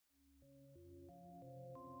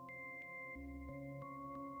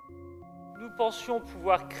pensions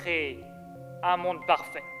pouvoir créer un monde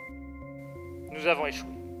parfait. Nous avons échoué.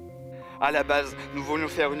 À la base, nous voulions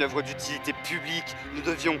faire une œuvre d'utilité publique. Nous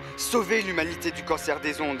devions sauver l'humanité du cancer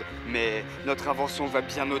des ondes. Mais notre invention va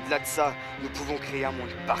bien au-delà de ça. Nous pouvons créer un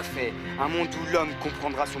monde parfait. Un monde où l'homme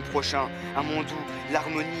comprendra son prochain. Un monde où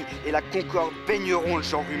l'harmonie et la concorde baigneront le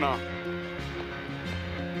genre humain.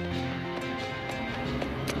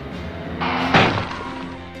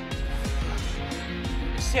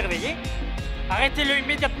 Il s'est réveillé? Arrêtez-le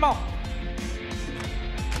immédiatement!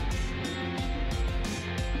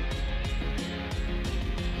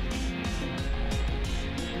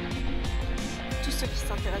 Tous ceux qui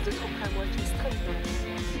s'intéressent de trop près à moi finissent très vite dans la vie.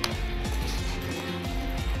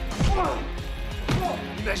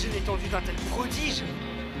 Imagine l'étendue d'un tel prodige.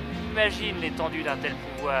 Imagine l'étendue d'un tel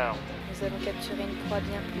pouvoir. Nous allons capturer une proie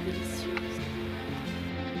bien plus délicieuse.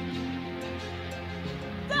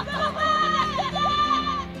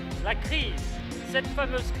 La crise, cette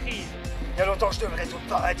fameuse crise. Il y a longtemps que je devrais être au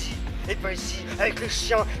paradis. Et pas ici, avec les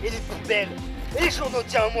chiens et les poubelles. Et les journaux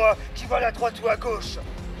tiens à moi qui volent à droite ou à gauche.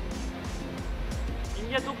 Il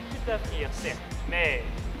n'y a donc plus d'avenir, certes, mais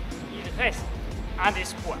il reste un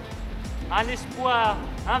espoir. Un espoir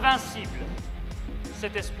invincible.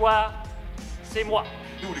 Cet espoir, c'est moi.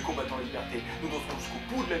 Nous, les combattants de liberté, nous danserons jusqu'au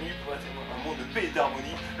bout de la nuit pour atteindre un monde de paix et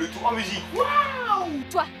d'harmonie, le tout en musique. Waouh!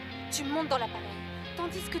 Toi, tu montes dans l'appareil,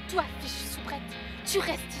 tandis que toi, fichue soubrette, tu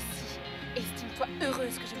restes ici. Estime-toi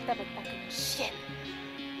heureuse que je ne t'abatte pas comme une chienne.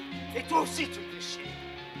 Et toi aussi tu me fais chier.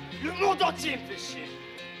 Le monde entier me fait chier.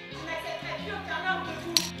 Je n'accepterai plus aucun ordre de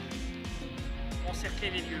vous. Encercler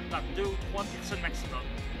les lieux par 2 ou 3 personnes maximum.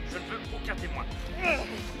 Je ne veux aucun témoin.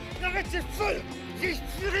 Arrête, c'est folle. J'ai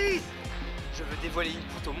furie. Je veux dévoiler une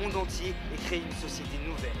poutre au monde entier et créer une société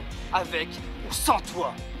nouvelle. Avec ou sans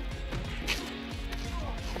toi.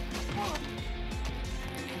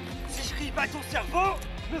 Si je crie pas ton cerveau,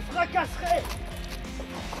 je me fracasserai.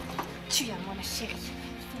 Tu as moi, ma chérie.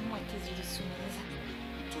 Fais-moi tes yeux de soumise.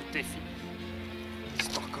 Tout est fini.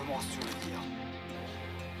 L'histoire commence, tu veux dire.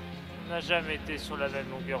 On n'a jamais été sur la même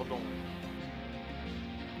longueur d'onde.